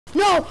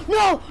No,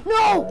 no,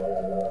 no!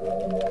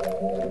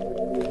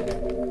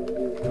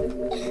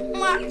 Oh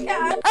my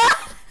God.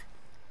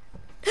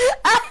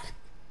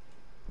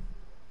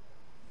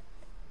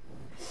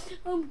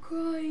 I'm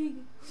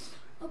crying.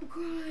 I'm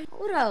crying.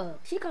 What up?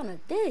 She kinda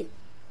thick.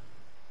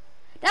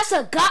 That's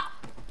a god.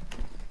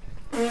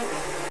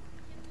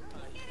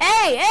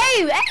 Hey,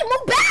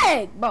 move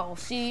back! Bro,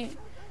 see?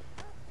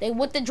 They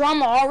with the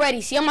drama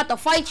already. See, I'm about to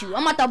fight you.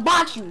 I'm about to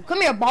box you.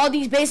 Come here,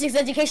 Baldi's Basics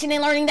Education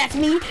and Learning. That's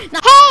me. Now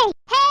Hey,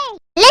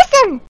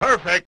 listen!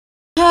 Perfect.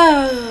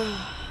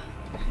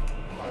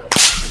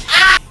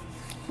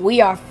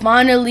 We are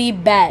finally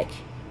back.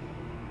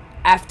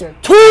 After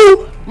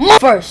 2 months.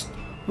 First,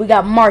 we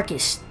got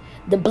Marcus,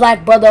 the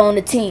black brother on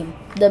the team.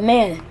 The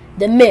man,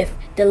 the myth,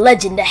 the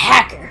legend, the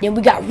hacker. Then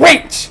we got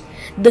Wrench,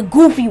 the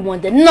goofy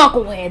one, the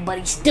knucklehead, but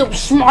he's still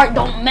smart.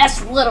 Don't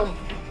mess with him.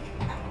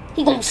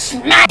 He gonna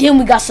smack. Then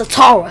we got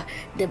Satara,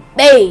 the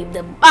babe,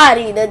 the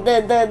body,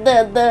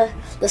 the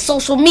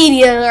social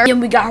media. Then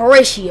we got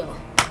Horatio,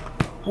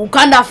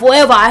 Wakanda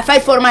forever. I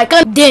fight for my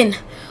country. Then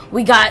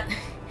we got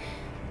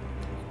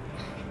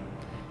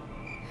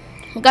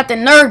the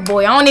nerd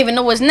boy. I don't even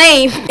know his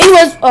name. He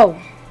was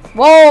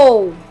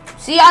whoa.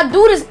 See, I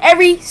do this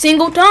every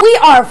single time. We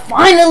are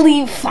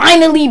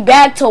finally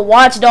back to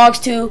Watch Dogs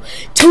 2.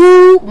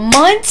 2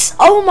 months?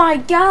 Oh my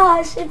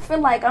gosh. It feel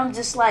like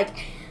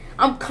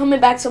I'm coming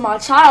back to my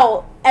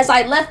child as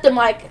I left him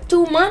like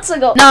 2 months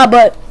ago. Nah,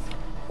 but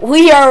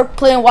we are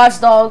playing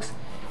Watch Dogs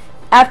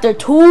after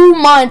 2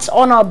 months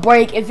on our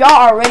break. If y'all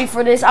are ready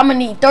for this, I'm gonna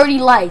need 30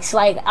 likes.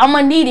 Like, I'm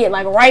gonna need it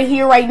like right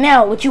here, right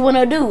now. What you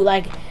wanna do?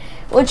 Like,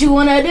 what you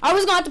wanna do? I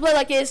was gonna have to play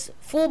like this.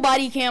 Full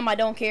body cam, I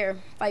don't care.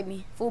 Fight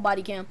me. Full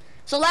body cam.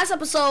 So last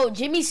episode,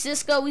 Jimmy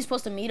Siska, we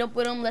supposed to meet up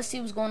with him. Let's see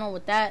what's going on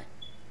with that.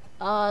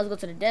 Let's go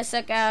to the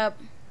DedSec app.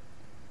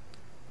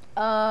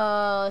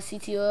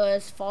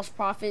 CTOS, False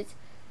Prophets.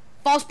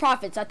 False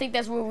Prophets, I think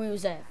that's where we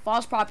was at.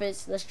 False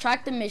Prophets. Let's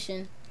track the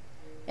mission.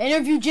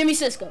 Interview Jimmy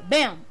Siska.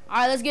 Bam.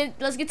 Alright, let's get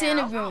to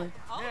interviewing.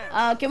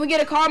 Can we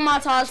get a car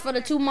montage for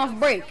the 2-month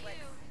break?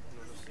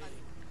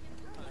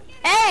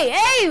 Hey,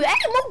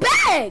 move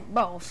back!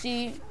 Bro,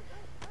 see?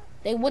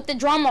 They with the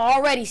drama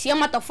already. See, I'm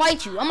about to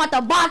fight you. I'm about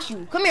to box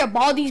you. Come here,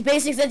 Baldi's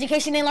Basics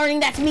Education and Learning.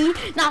 That's me.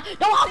 Now,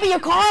 don't hop in your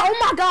car. Oh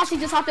my gosh, she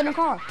just hopped in the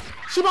car.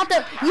 She about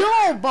to,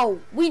 yo, bro.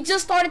 We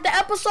just started the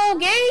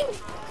episode, gang.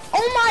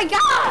 Oh my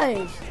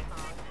gosh.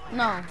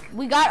 No,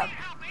 we got him.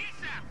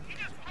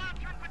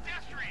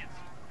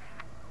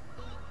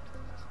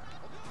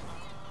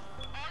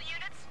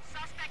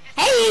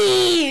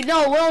 Hey,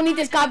 no, we don't need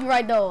this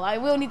copyright though.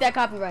 We don't need that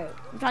copyright.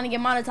 I'm trying to get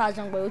monetized,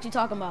 young boy. What you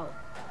talking about?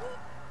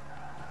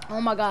 Oh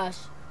my gosh.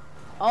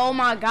 Oh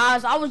my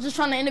gosh. I was just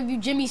trying to interview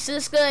Jimmy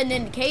Siska and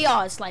then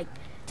chaos. Like,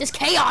 just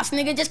chaos,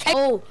 nigga. Just chaos.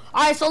 Oh,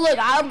 alright, so look,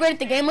 I upgraded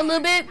the game a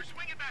little bit.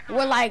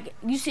 Where like,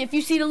 you see, if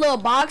you see the little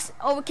box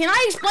over, can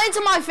I explain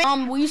to my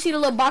fam? Will you see the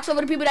little box over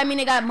the people that mean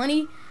they got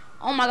money?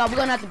 Oh my god, we're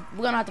gonna have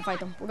to fight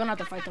them. We're gonna have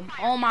to fight them.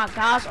 Oh my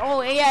gosh.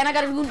 Oh yeah, and I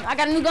got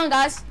a new gun,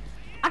 guys.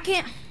 I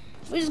can't.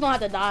 We're just gonna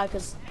have to die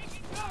because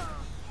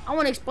I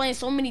want to explain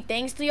so many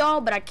things to y'all,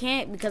 but I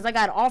can't because I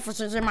got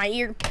officers in my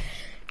ear.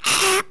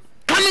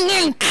 Coming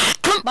in.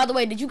 By the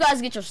way, did you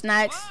guys get your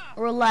snacks?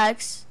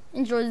 Relax.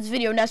 Enjoy this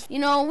video. That's, you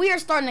know, we are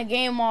starting the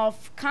game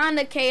off kind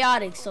of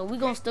chaotic, so we're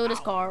gonna steal this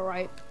car,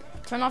 right?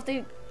 Turn off.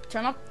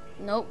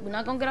 Nope, we're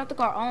not gonna get out the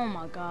car. Oh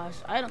my gosh,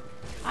 I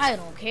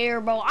don't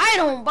care, bro.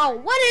 Bro.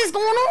 What is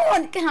going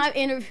on? Can I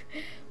interview?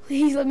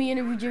 Please let me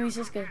interview Jimmy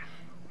Siska.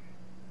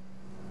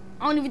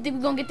 I don't even think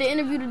we're gonna get to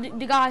interview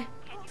the guy.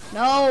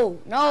 No,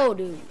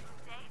 dude.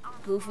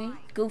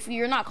 Goofy,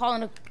 you're not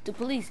calling the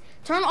police.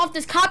 Turn off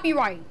this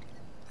copyright.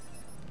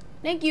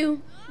 Thank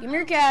you. Give me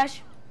your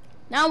cash.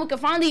 Now we can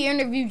finally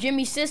interview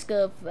Jimmy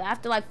Siska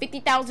after like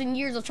 50,000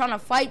 years of trying to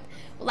fight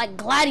like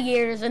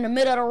gladiators in the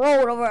middle of the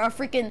road over a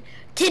freaking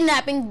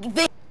kidnapping.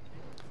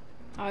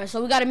 Alright,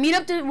 so we gotta meet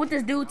up with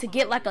this dude to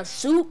get like a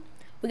suit.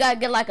 We gotta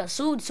get like a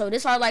suit. So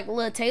this are like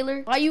little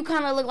Taylor. Why you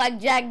kind of look like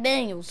Jack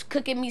Daniels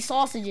cooking me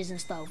sausages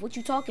and stuff? What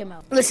you talking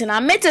about? Listen,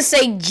 I meant to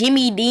say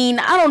Jimmy Dean.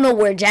 I don't know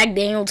where Jack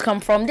Daniels come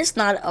from. This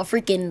not a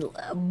freaking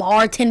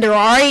bartender,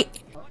 alright?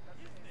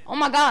 Oh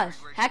my gosh,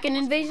 hacking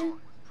invasion?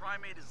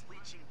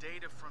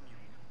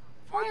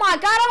 Oh my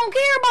god, I don't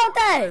care about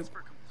that.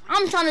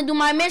 I'm trying to do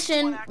my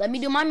mission. Let me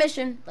do my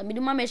mission.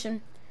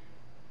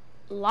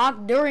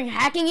 Locked during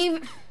hacking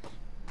even.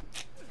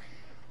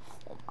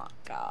 Oh my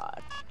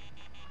god.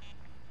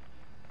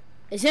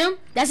 It's him?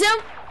 That's him?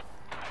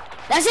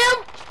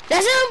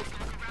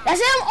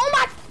 Oh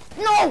my.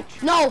 No.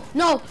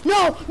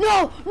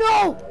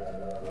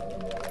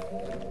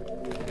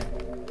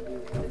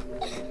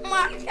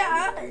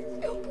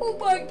 Oh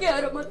my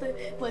god, I'm about to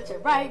put your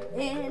right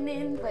hand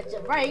in, put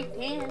your right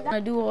hand. I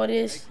do all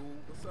this.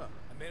 What's up?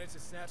 I managed to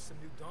snatch some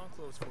new Dawn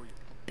clothes for you.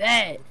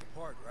 Bad.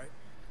 Park, right?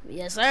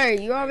 Yes, sir.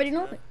 You already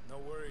know it. No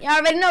worries. You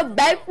already know,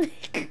 babe.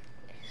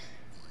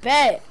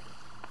 Bad.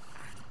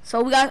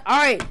 So we got. All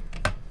right.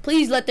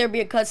 Please let there be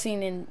a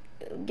cutscene and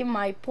give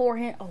my poor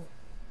hand. Oh.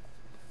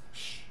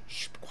 Shh.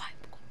 Be quiet.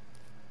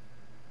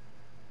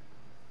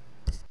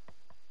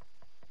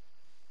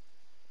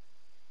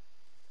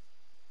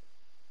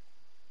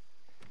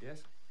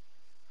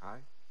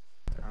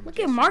 Look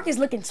at Marcus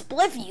looking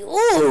spliffy.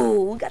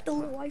 Ooh, we got the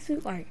little white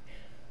suit. All right.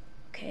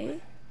 Okay,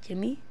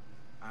 Jimmy.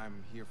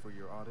 I'm here for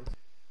your audit.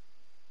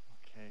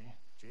 Okay,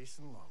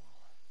 Jason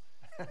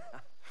Lowell.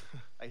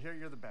 I hear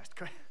you're the best.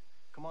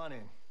 Come on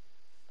in.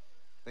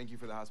 Thank you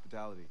for the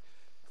hospitality.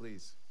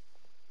 Please.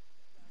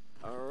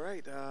 All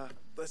right,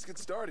 let's get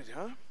started,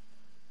 huh?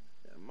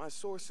 My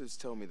sources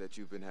tell me that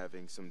you've been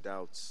having some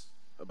doubts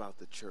about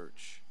the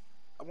church.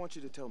 I want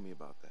you to tell me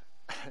about that.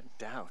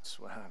 Doubts?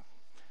 Well,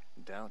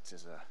 doubts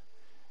is a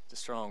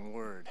strong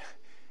word.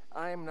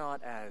 I'm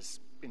not as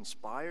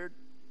inspired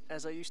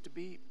as I used to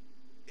be.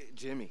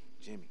 Jimmy,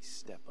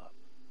 step up.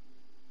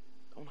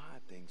 Don't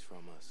hide things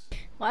from us.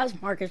 Why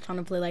is Marcus trying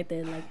to play like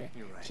that?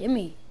 You're right.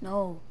 Jimmy,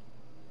 no.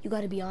 You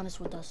got to be honest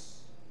with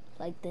us.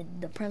 Like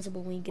the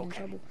principal when you get in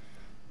trouble.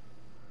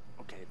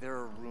 Okay, there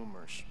are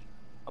rumors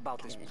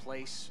about this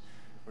place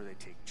where they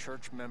take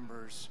church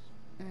members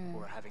who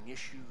are having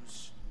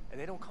issues,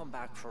 and they don't come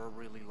back for a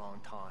really long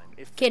time.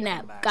 If they come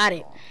Kidnap. back Got at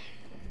it. all.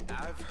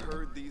 I've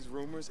heard these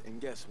rumors, and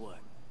guess what?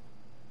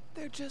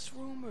 They're just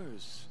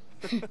rumors.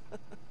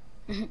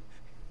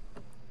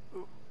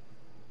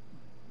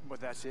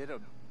 But that's it?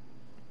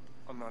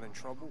 I'm not in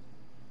trouble?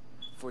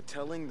 For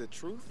telling the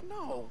truth?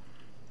 No.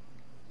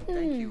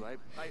 Thank you.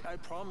 I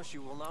promise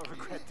you will not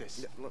regret this.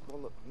 Yeah, look,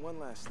 one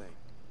last thing.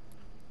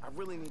 I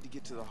really need to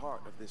get to the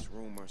heart of this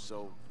rumor,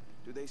 so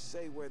do they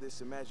say where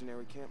this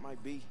imaginary camp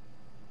might be?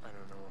 I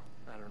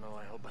don't know.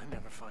 I hope I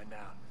never find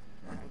out.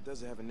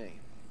 Does it have a name?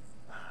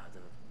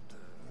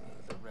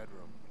 The Red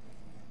Room.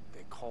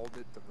 They called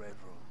it the Red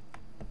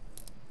Room.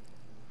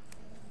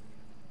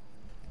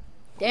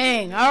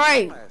 Dang, all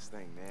right. Last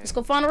thing, man. Let's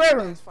go find the Red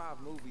Room. Last 5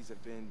 movies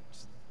have been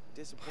just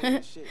disappointing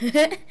as shit.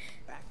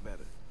 Back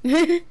better.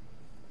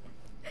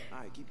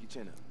 Alright, keep your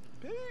chin up.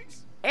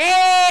 Peace.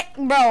 Hey,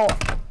 bro.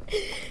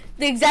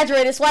 The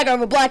exaggerated swagger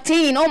of a black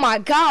teen. Oh my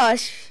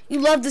gosh. You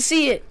love to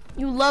see it.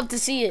 You love to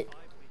see it.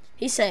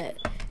 He said.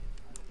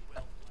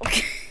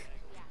 Okay.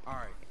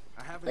 Alright,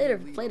 I have Later, a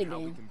lead play the on how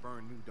we game. can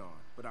burn New Dawn,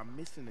 but I'm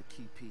missing a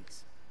key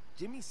piece.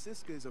 Jimmy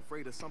Siska is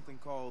afraid of something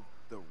called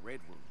the Red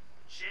Room.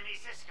 Jimmy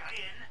Siska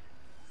in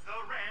the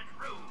Red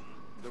Room.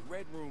 The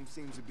Red Room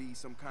seems to be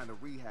some kind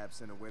of rehab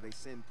center where they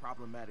send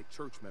problematic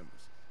church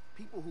members.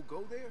 People who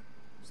go there,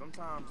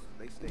 sometimes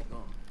they stay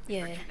gone.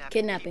 Yeah,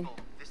 kidnapping.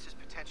 People, this is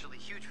potentially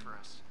huge for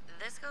us.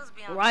 This goes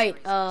beyond Right,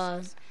 resources.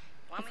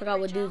 I Want me to forgot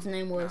what reach dude's out?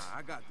 name was. Nah,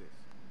 I got this.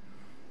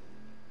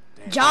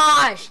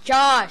 Josh.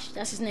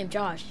 That's his name,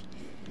 Josh.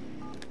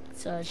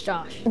 So it's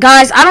Josh.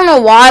 Guys, I don't know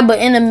why, but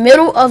in the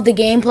middle of the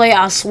gameplay,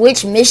 I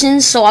switched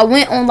missions. So I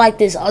went on like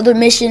this other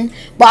mission,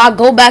 but I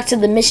go back to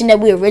the mission that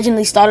we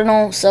originally started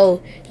on.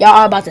 So y'all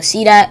are about to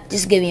see that.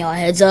 Just giving y'all a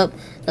heads up.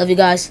 Love you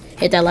guys.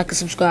 Hit that like and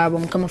subscribe.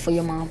 I'm coming for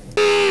your mom.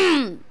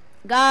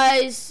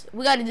 Guys,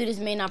 we got to do this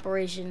main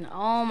operation.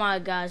 Oh my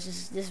gosh,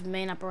 this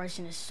main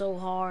operation is so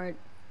hard.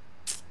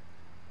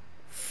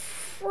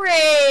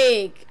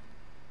 Freak.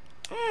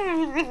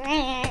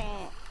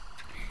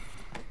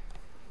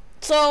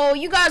 So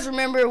you guys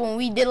remember when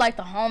we did like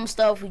the home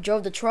stuff? We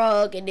drove the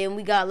truck and then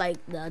we got like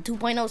the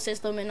 2.0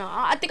 system, and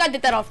I think I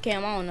did that off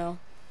cam. I don't know.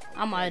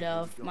 I might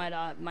have not.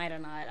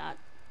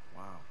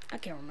 Wow. I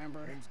can't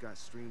remember. Game's got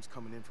streams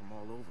coming in from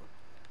all over.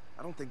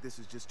 I don't think this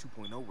is just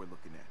 2.0 we're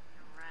looking at.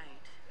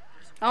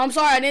 Oh, I'm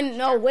sorry, I didn't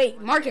know. Wait,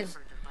 Marcus.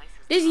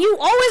 This you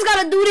always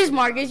gotta do this,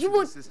 Marcus. You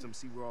would. System,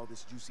 see where all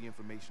this juicy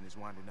information is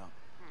winding up.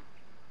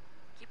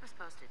 Keep us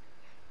posted.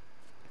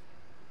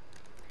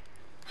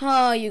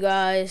 Oh, you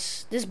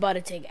guys, this is about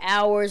to take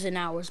hours and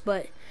hours,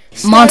 but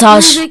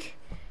montage. Music.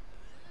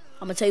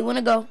 I'm gonna tell you when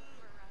to go.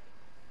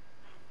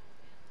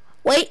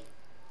 Wait,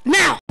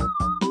 now.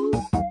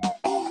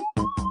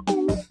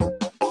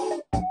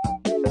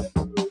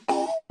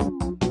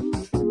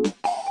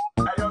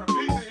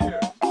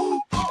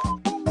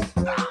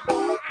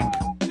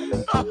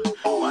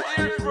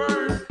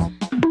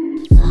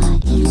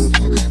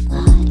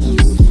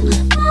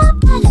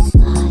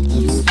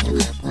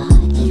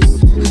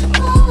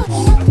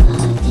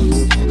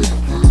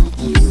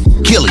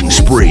 Killing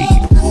spree.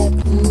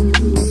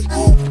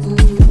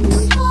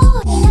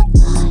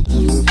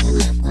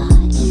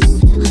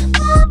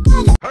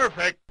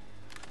 Perfect.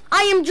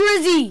 I am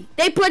Drizzy.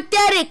 They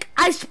pathetic.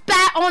 I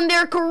spat on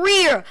their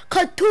career.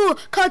 Couture.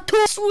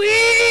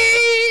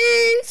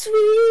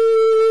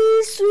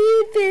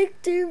 Sweet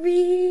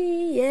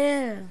victory.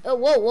 Yeah. Oh,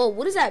 whoa.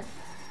 What is that?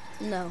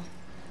 No.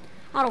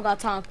 I don't got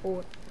time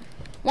for it.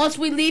 Once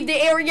we leave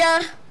the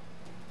area,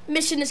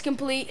 mission is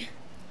complete.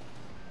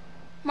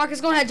 Marcus,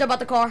 go ahead, jump out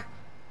the car.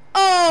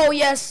 Oh,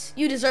 yes.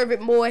 You deserve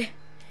it, boy.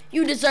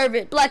 You deserve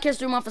it. Black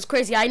History Month is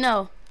crazy, I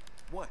know.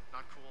 What?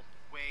 Not cool.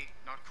 Way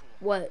not cool.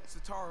 What?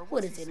 Satara, What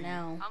what's is he it saying?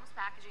 now? Homes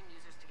packaging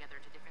users together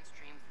to different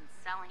streams and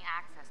selling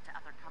access to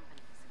other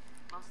companies.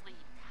 Mostly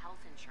health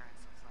insurance,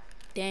 looks like.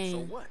 Dang.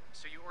 So what?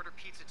 So you order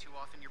pizza too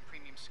often, your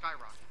premium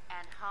skyrocket.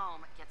 And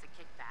Home gets a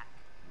kickback.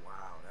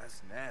 Wow,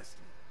 that's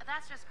nasty.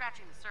 That's just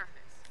scratching the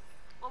surface.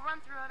 We'll run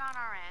through it on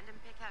our end and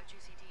pick out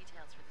juicy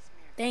details for the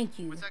smear. Thank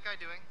you. What's that guy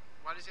doing?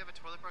 Why does he have a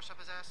toilet brush up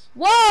his ass?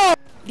 Whoa!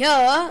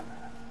 Yeah.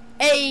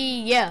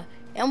 Hey, yeah.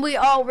 And we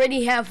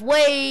already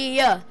halfway,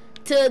 yeah,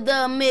 to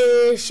the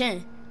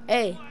mission.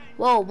 Hey,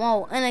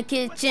 whoa, in the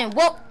kitchen.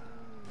 Whoa.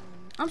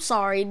 I'm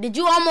sorry. Did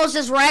you almost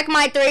just wreck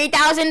my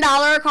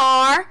 $3,000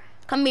 car?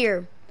 Come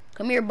here,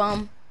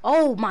 bum.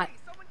 Oh my. Hey,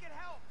 someone get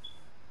help!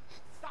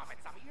 Stop it,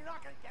 you're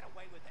not gonna get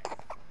away with it.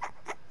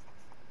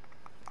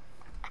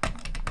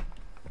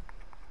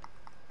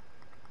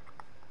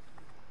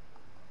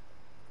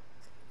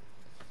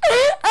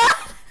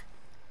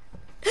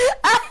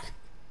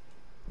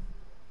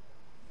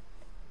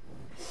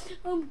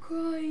 I'm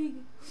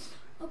crying.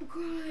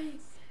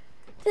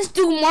 This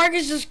dude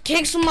Marcus just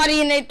kicked somebody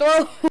in their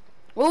throat.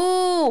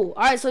 Ooh,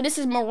 alright, so this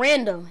is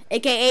Miranda,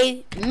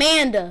 aka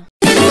Manda.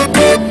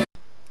 What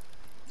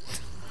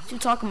you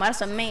talking about?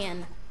 That's a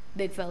man,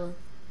 big fella.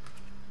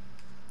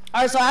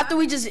 Alright, so after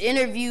we just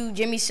interviewed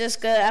Jimmy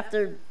Siska,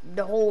 after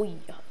the whole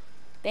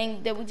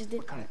thing that we just did.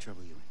 What kind of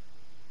trouble you in?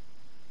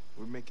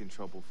 We're making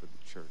trouble for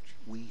the church.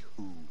 We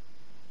who?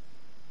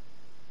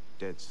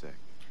 Dead sec.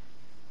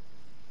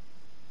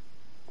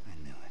 I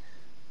knew it.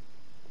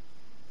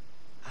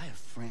 I have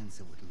friends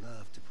that would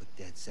love to put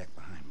DedSec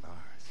behind bars.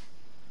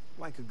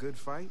 Like a good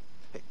fight?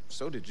 Hey,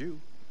 so did you.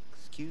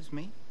 Excuse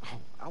me? Oh,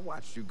 I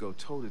watched you go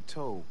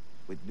toe-to-toe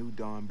with New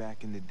Dawn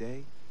back in the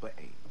day, but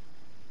hey,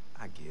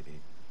 I get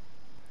it.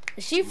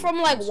 Is she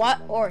from like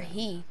what, or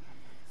he?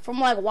 From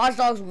like Watch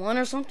Dogs 1 or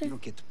You something?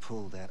 don't get to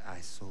pull that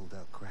I sold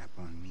out crap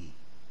on me.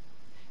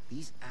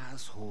 These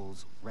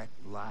assholes wreck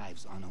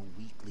lives on a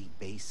weekly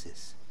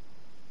basis.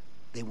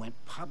 They went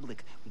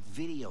public with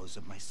videos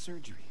of my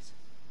surgeries.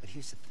 But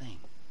here's the thing.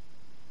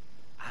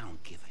 I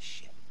don't give a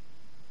shit.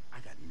 I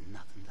got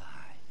nothing to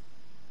hide.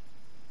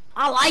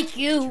 I like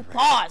you.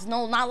 Pause.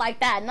 No, not like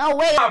that. No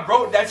way.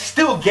 Bro, that's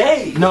still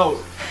gay.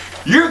 No,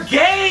 you're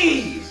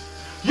gay.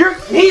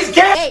 He's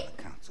gay. Hey.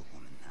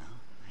 Councilwoman now.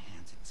 My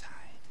hands are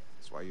tied.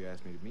 That's why you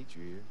asked me to meet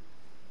you here.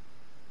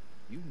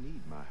 You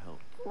need my help.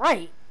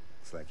 Right.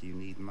 Looks like you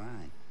need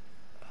mine.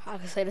 I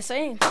can say the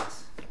same.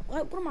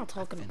 What am I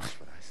talking about? Finish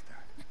what I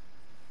started.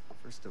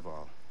 First of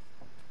all,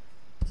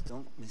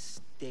 don't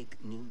mistake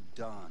New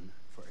Dawn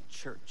for a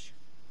church.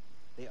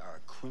 They are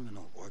a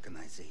criminal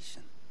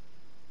organization.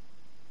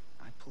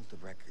 I pulled the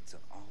records of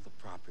all the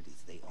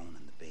properties they own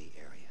in the Bay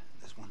Area.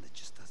 There's one that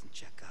just doesn't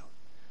check out.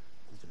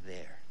 Over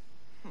there.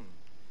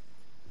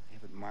 They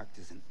have it marked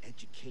as an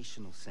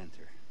educational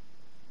center.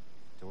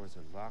 Doors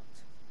are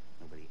locked.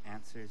 Nobody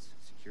answers.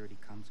 Security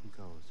comes and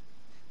goes.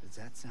 Does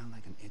that sound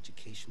like an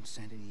education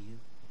center to you?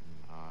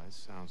 Nah, it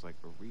sounds like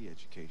a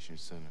re-education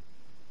center.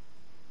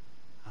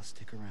 I'll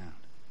stick around.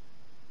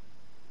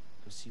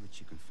 Go see what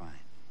you can find.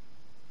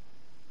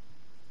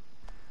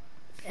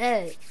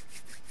 Hey,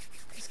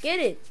 let's get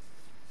it.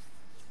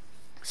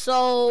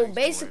 So Thanks,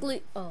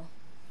 basically, oh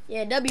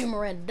yeah, W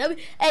Miranda,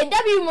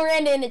 W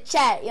Miranda in the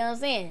chat. You know what I'm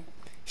saying?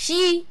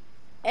 She,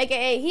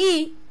 aka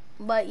he,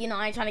 but you know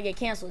I ain't trying to get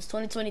canceled. It's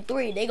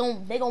 2023. They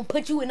gon'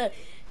 put you in a.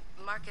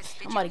 Marcus,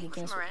 did I'm about to you get meet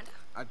canceled. Miranda?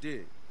 I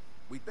did.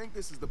 We think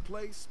this is the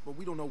place, but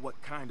we don't know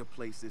what kind of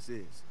place this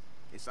is.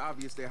 It's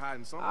obvious they're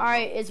hiding something. All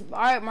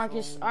right,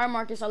 Marcus. All right,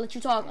 Marcus. I'll let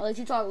you talk. Let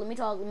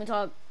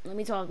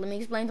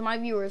me explain to my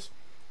viewers.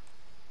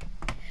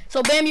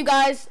 So, bam, you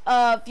guys.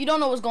 If you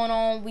don't know what's going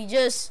on,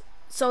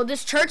 so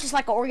this church is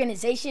like an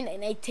organization,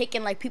 and they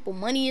taking like people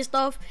money and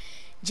stuff.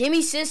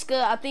 Jimmy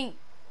Siska, I think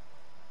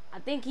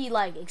he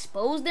like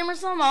exposed them or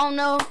something. I don't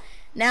know.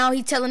 Now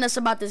he telling us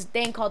about this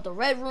thing called the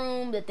Red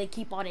Room that they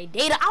keep all their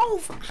data.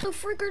 Oh, what the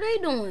frick are they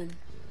doing?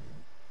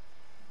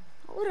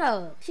 Hold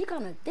up, she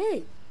kind of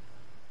thick.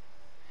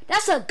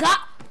 That's a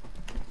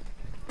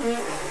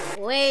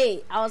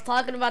Wait, I was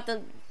talking about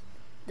the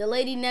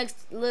lady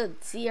next.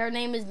 Look, see, her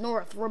name is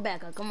North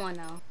Rebecca. Come on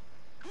now.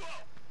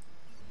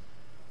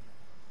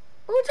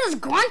 Who just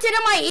grunted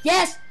in my ear?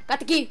 Yes, got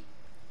the key.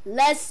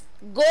 Let's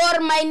go,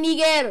 my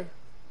nigger.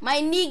 My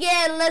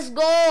nigga, let's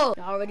go.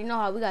 I already know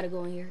how we gotta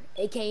go in here.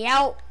 AK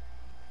out.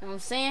 You know what I'm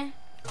saying?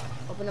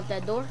 Open up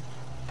that door.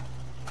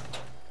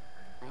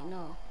 I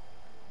know.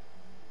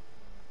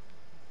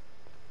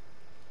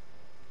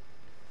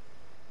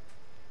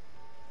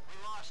 We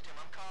lost him,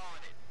 I'm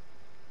calling it.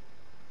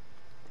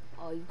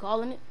 Oh, you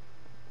calling it?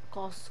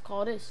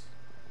 Call this.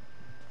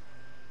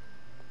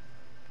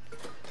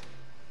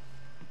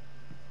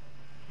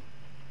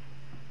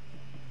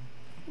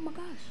 Oh my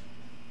gosh.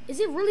 Is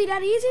it really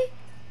that easy?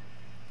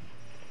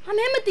 I'm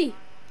Himothy.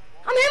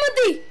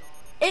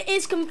 It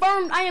is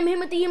confirmed. I am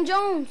Himothy M.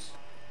 Jones.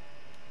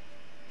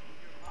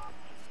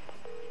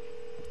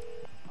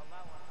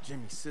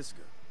 Jimmy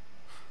Siska.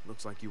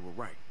 Looks like you were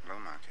right. Hello,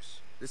 Marcus.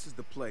 This is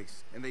the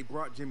place, and they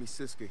brought Jimmy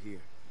Siska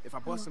here. If I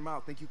bust him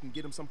out, think you can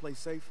get him someplace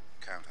safe?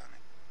 Count on it.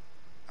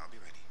 I'll be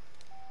ready.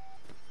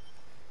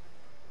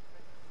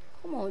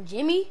 Come on,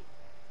 Jimmy.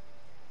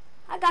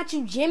 I got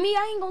you, Jimmy.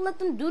 I ain't gonna let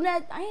them do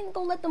that. I ain't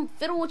gonna let them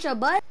fiddle with your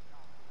butt.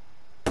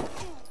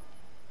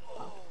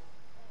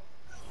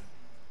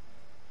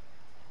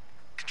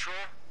 Control,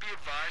 be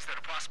advised that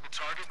a possible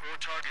target or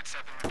targets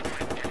have been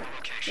reported near the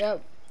location.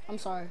 Yep. I'm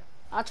sorry.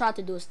 I tried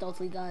to do it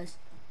stealthily, guys.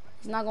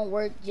 It's not gonna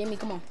work. Jimmy,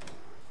 come on.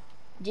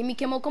 Jimmy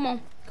Kimmel, come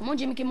on. Come on,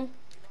 Jimmy Kimmel.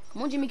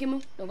 Come on, Jimmy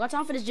Kimmel. Don't got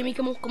time for this, Jimmy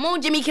Kimmel. Come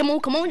on, Jimmy Kimmel.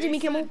 Come on, Jimmy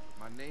Kimmel.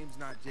 My name's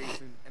not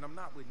Jason, and I'm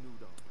not with New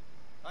Dawn.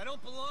 I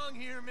don't belong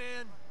here,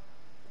 man.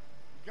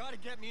 You gotta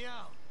get me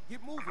out.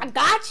 Get moving. I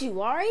got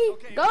you, all right?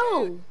 Okay,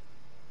 Go.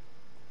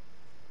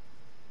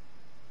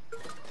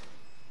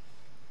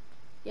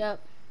 Yep.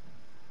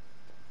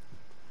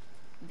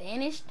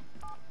 Vanished.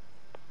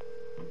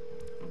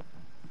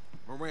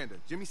 Miranda,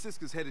 Jimmy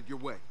Siska's headed your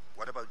way.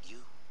 What about you?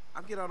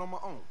 I'll get out on my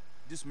own.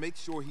 Just make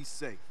sure he's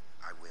safe.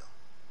 I will.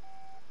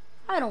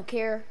 I don't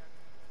care.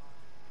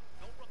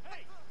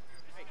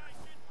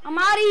 I'm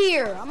out of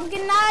here. I'm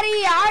getting out of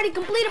here. I already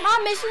completed my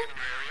mission.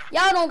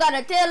 Y'all don't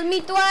gotta tell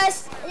me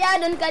twice. Y'all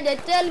don't gotta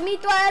tell me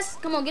twice.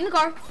 Come on, get in the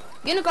car.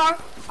 Get in the car.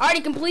 I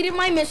already completed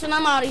my mission.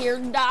 I'm out of here.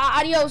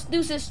 Adios.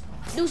 Deuces.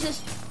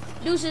 Deuces.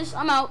 Deuces.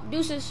 I'm out.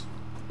 Deuces.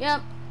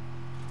 Yep.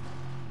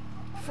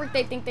 Frick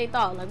they think they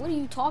thought. Like, what are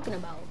you talking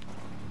about?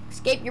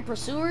 Escape your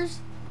pursuers?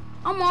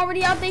 I'm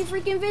already out they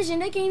freaking vision.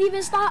 They can't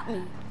even stop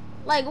me.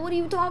 Like, what are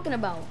you talking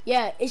about?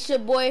 Yeah, it's your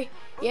boy.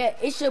 Yeah,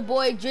 it's your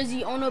boy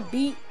Drizzy on the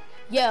beat.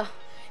 Yeah.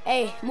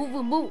 Hey, move.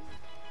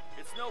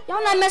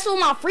 Y'all not messing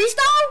with my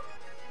freestyle?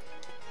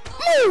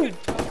 Move!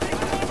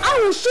 I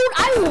will shoot.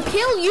 I will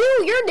kill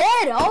you. You're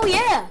dead. Oh,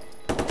 yeah.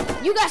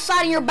 You got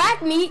shot in your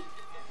back, meat.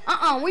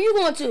 Where you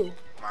going to?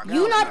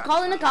 You not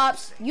calling the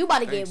cops. You about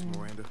to get...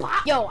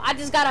 Yo, I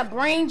just got a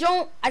brain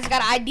jolt. I just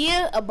got an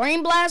idea. A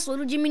brain blast. What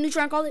did Jimmy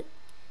Neutron call it?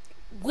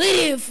 What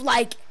if,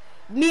 like,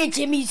 me and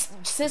Jimmy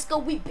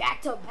Siska, we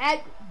back to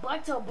back,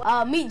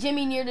 meet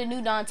Jimmy near the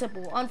New Dawn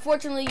Temple.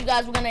 Unfortunately, you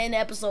guys, we're gonna end the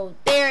episode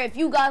there. If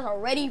you guys are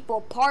ready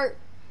for part,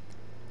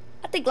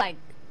 I think like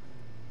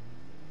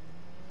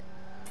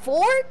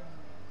 4?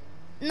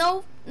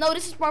 No,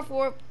 this is part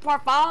 4,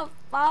 part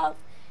 5.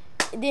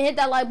 Then hit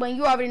that like button.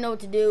 You already know what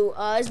to do.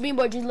 It's Bean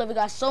Boy Drizzy. Love you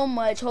guys so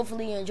much.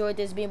 Hopefully you enjoyed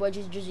this. Bean Boy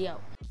Drizzy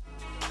out.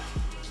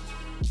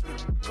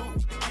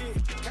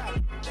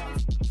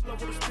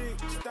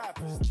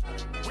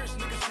 Rich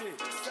nigga shit,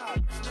 stop,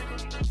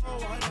 nigga. Oh,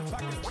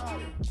 100 pockets.